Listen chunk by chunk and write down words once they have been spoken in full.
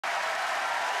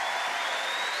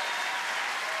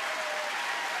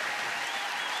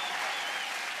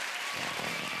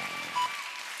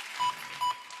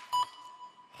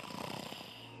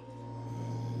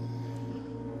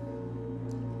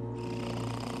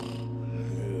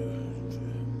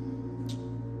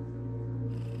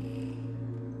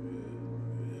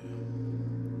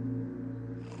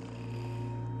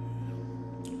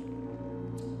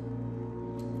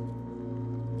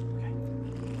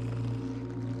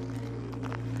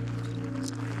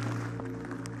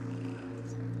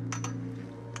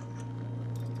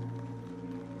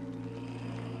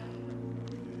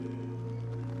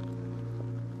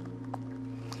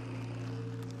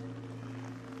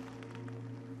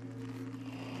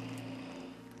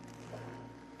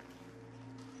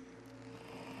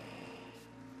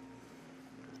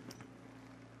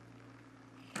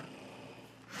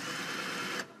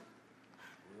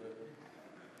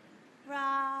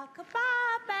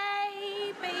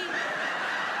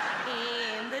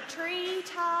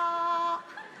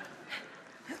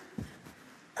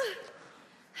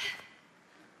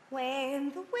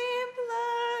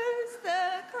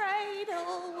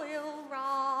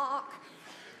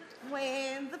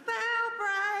When the bow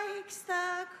breaks,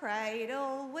 the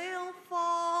cradle will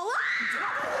fall.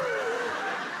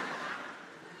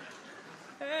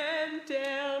 And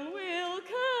down will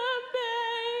come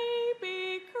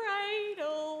baby,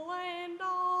 cradle and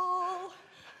all.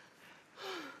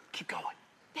 Keep going.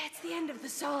 That's the end of the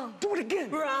song. Do it again.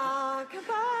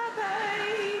 Rock-a-bye,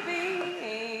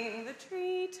 baby, in the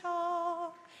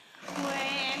treetop.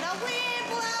 When the wind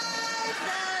blows,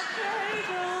 the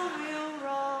cradle will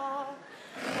rock.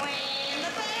 When the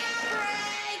bow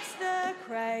breaks, the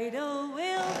cradle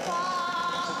will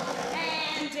fall.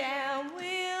 And down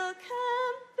will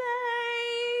come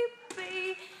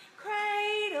baby,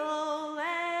 cradle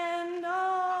and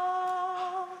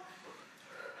all.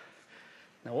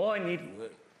 Now all I need...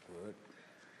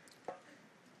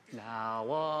 Now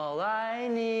all I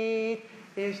need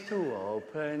is to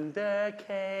open the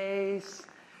case.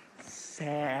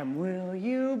 Sam, will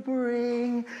you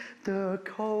bring the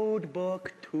code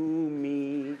book to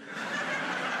me?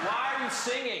 Why are you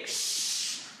singing?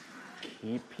 Shh!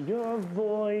 Keep your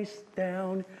voice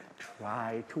down.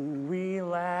 Try to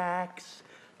relax.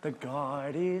 The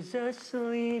guard is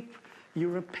asleep.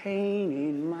 You're a pain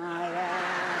in my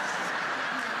ass.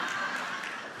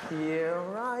 Here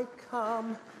I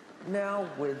come, now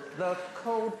with the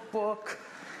code book.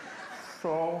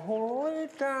 So lay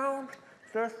down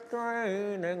the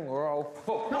straining rope.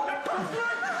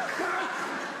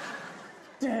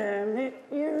 Damn it,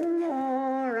 you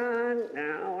moron.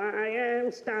 Now I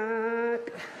am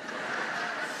stuck.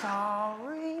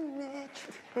 Sorry, Mitch,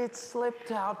 it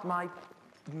slipped out my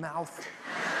mouth.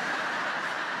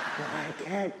 Why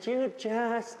can't you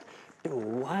just do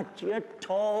what you're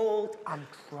told? I'm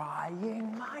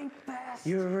trying my best.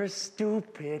 You're a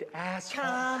stupid asshole.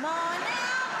 Come on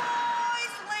now,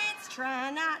 boys, let's try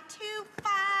not to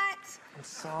fight. I'm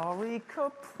sorry,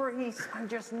 Caprice, I'm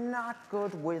just not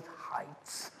good with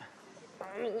heights.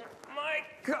 Oh my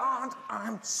God,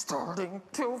 I'm starting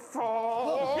to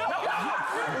fall.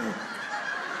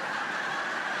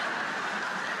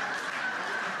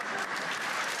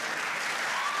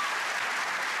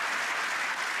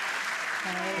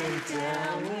 And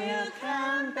down will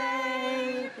come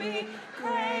baby,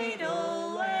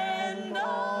 cradle and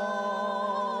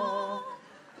all.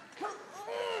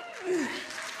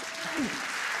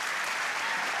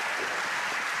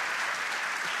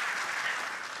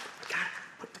 Gotta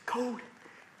put the code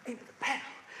into the panel.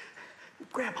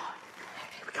 Grandma,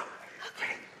 here we go.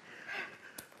 Ready?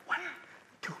 1,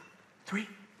 2, 3. Is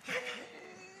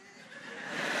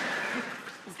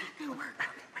that gonna work?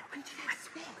 When do you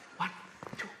swing? 1,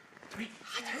 2, 3.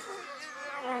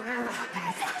 Come on,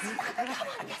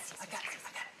 yes, I got it.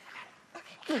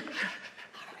 Okay. All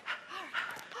right.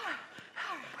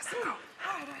 What's the code?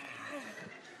 All right.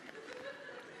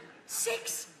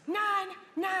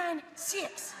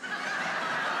 6996.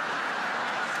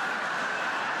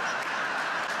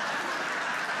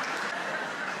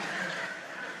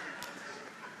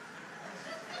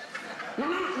 No.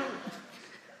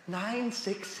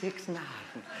 9669.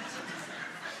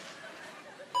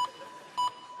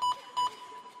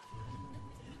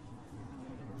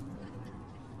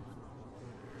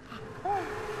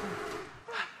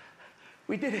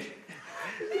 We did it.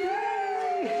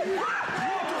 Yay!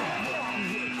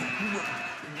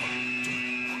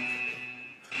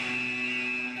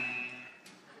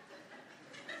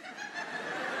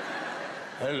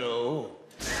 Hello.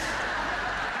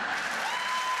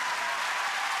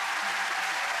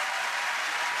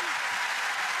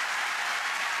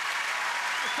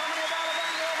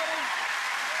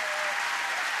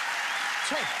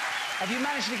 Ted, have you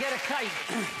managed to get a kite?